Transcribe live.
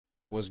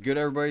What's good,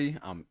 everybody?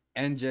 I'm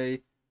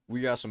NJ.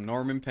 We got some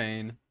Norman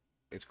Payne.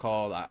 It's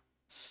called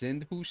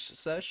Sindhu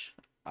Sesh.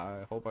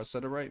 I hope I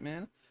said it right,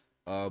 man.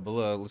 But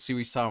look, let's see what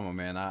he's talking about,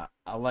 man.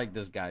 I like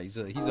this guy. He's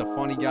a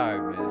funny guy,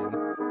 man.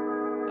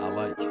 I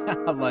like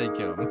I like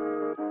him.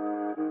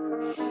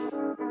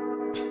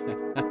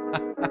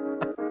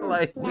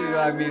 Like, dude,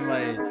 I mean,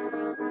 like.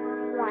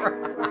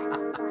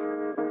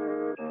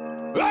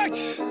 Right.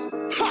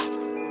 Ha.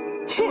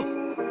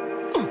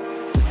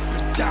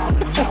 Down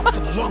and out for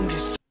the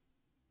longest.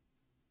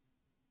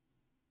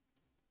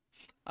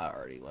 I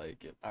already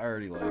like it. I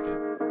already like it.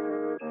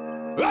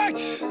 Right.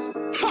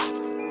 Ha.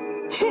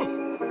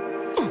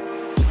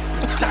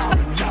 Down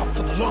and out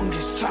for the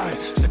longest time,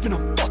 sipping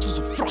on bottles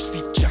of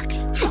frosty Jack,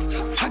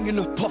 hanging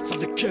up off of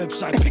the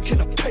curbside,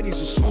 picking up pennies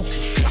and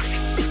smoking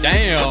crack.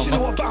 Damn. What you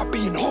know about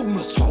being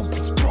homeless? Hope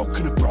it's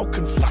broken, a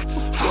broken flat.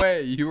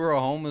 Wait, you were a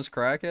homeless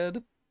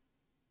crackhead?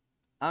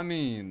 I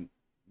mean,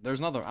 there's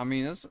nothing. I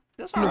mean, it's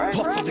all right,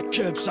 bro. Off of the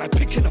curbside,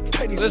 picking up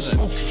pennies. Listen,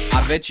 and smoking.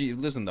 I bet you.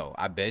 Listen though,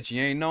 I bet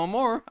you ain't no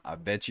more. I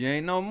bet you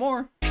ain't no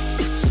more.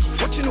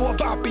 What you know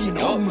about being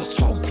homeless?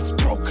 Hope it's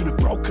broken, a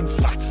broken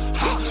flat.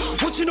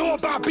 What you know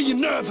about being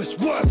nervous,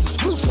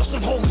 worthless, ruthless,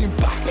 and holding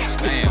back?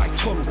 Bit my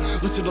tongue,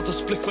 listen to the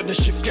spliff when the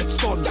shift gets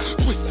done.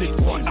 Twisted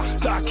one,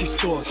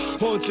 darkest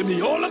thoughts, haunting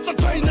me all of the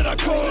pain that I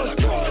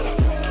caused.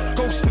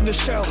 Ghost in the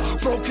shell,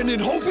 broken in,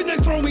 hoping they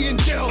throw me in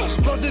jail.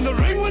 Blood in the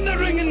ring when they're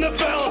ringing the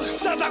bell.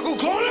 Sad I go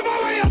clawing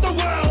my way out the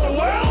well.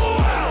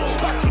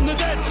 Well, back from the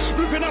dead,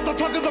 ripping out the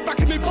plug of the back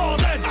of me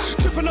bald head.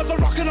 Tripping up the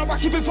rock and I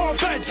whack it before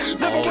bed.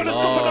 Never wanna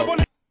stop and I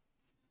wanna.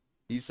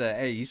 He said,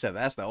 hey, he said,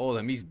 that's the old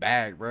him. He's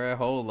back, bruh.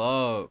 Hold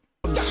up.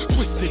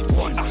 Twisted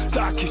one,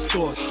 darkest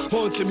thoughts,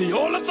 haunting me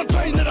all of the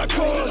pain that I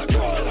caused.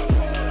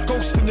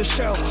 Ghost in the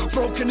shell,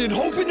 broken in,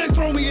 hoping they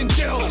throw me in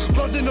jail.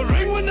 Blood in the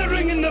ring when they're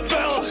ringing the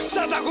bell.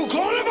 Sad I go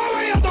clawing my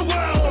way out the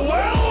well.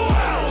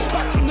 Well,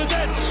 back from the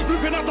dead,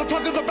 ripping out the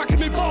plug of the back of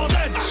me bald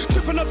head.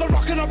 Tripping up the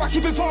rock and I whack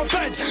it before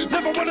bed.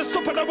 Never wanna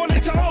stop and I want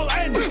it to all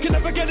end. Can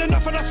never get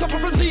enough and I suffer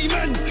from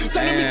demons.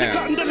 Telling me to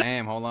cut and delay.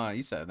 Damn, hold on.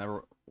 He said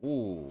never.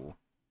 Ooh.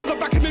 The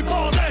back of me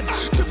bald head,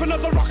 tripping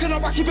up the rock and I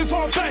whack it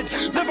before bed.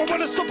 Never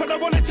wanna stop and I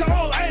want it to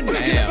all end.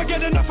 Can never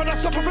get enough and I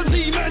suffer from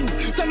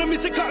demons. Telling me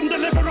to cut and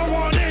deliver a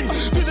warning.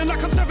 Feeling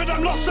like I'm severed,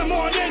 I'm lost the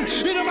morning.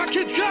 You know my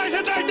kids' guys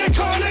at night they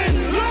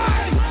calling.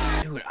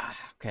 Right. Dude,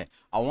 okay.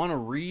 I want to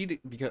read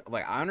because,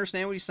 like, I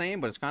understand what he's saying,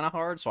 but it's kind of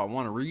hard. So I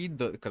want to read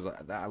because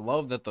I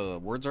love that the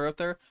words are up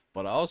there,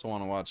 but I also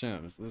want to watch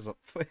him.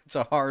 It's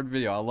a hard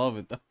video. I love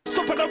it though.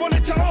 Stop and I want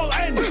it to all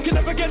end. Can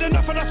never get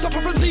enough and I suffer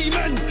from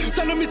demons.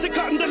 Telling me to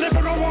cut and deliver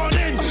a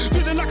warning.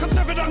 Feeling like I'm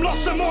severed, I'm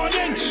lost the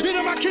morning. You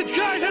know my kids'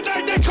 guys at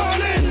night they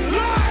calling.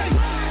 Right.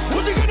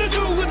 What you gonna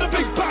do when the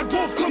big bad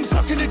wolf comes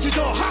knocking at your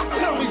door? How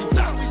tell me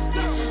that?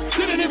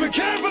 Didn't even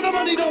care for the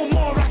money no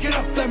more. Rack it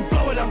up, then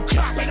blow it on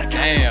crack.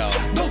 Damn.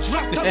 Notes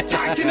wrapped up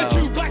tight in a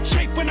true black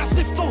shape when I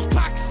sniff those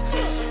packs.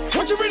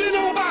 What you really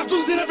know about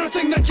losing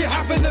everything that you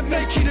have and then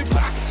making it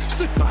back?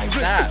 Slip my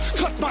wrist,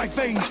 cut my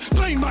veins,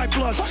 drain my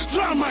blood,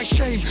 drown my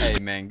shame. Hey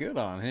man, good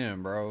on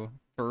him, bro.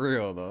 For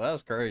real though,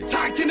 that's crazy.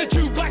 Tight in a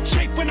true black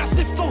shape when I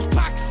sniff those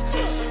packs.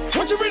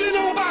 What you really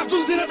know about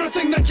losing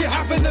everything that you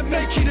have and then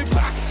making it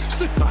back?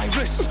 Slip my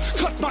wrist,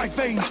 cut my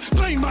veins,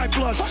 drain my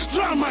blood,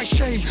 drown my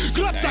shame.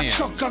 Grab that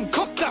shotgun,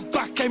 cock that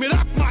back, aim it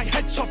at my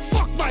head, so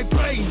fuck my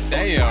brain.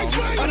 Damn.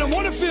 I don't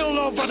wanna feel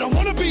love, I don't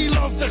wanna be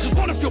loved, I just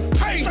wanna feel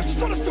pain.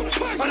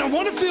 I don't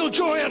wanna feel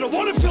joy, I don't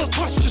wanna feel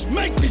trust, just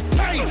make me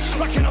pain.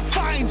 Racking up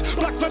fines,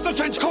 black leather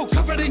trench coat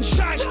covered in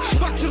shine.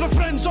 Back to the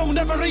friend zone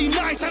every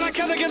night, and I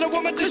cannot get a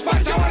woman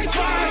despite how I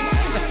try.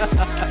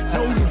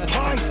 No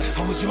replies,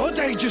 how was your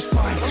day? Just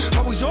fine.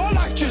 How was your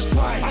life? Just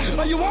fine.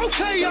 Are you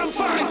okay? I'm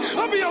fine.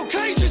 I'll be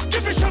okay, just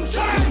give it some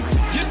time.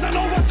 Yes, I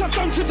know what I've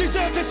done to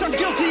deserve this. I'm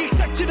guilty,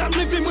 accepted, I'm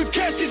living with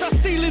curses. I'm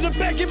stealing and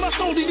begging, my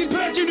soul needing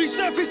purging.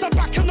 Resurfaced, I'm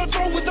back on the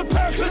throne with a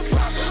purpose.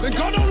 And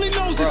God only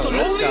knows it's the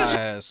loneliest. This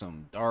guy has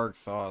some dark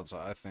thoughts,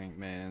 I think,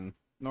 man.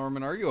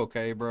 Norman, are you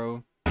okay,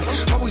 bro?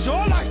 How was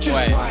your life?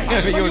 Just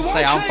fine. You would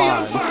say I'm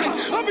fine.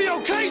 I'll be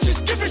okay,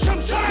 just give it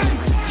some time.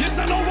 Yes,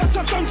 I know what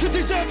I've done to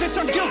deserve this.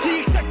 I'm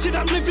guilty, accepted,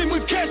 I'm living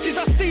with curses.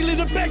 I'm stealing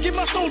and begging,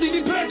 my soul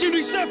needing purging.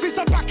 Resurfaced,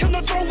 I'm back on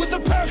the throne with a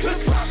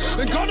purpose.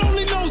 And God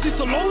only knows it's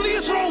the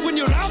loneliest road when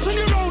you're out on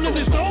your own and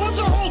there's no one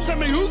to hold. Tell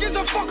me who gives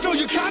a fuck? No,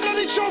 you can't let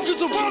it show because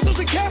the world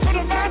doesn't care for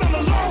the man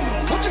all alone.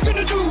 What you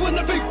gonna do when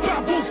the big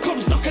bad wolf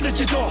comes knocking at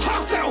your door?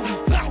 How tell me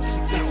that?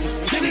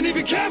 Didn't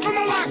even care for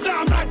my life,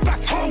 now I'm right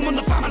back home on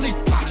the family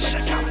patch.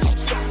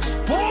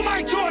 All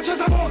my tortures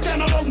I walk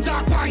down a long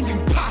dark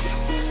winding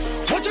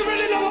path. What you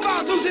really know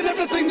about losing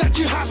everything that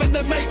you have and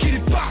then making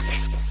it back?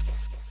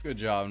 Good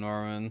job,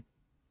 Norman.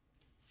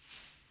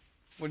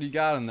 What do you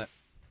got in there?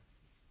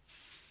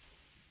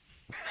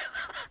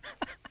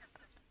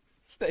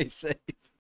 Stay safe.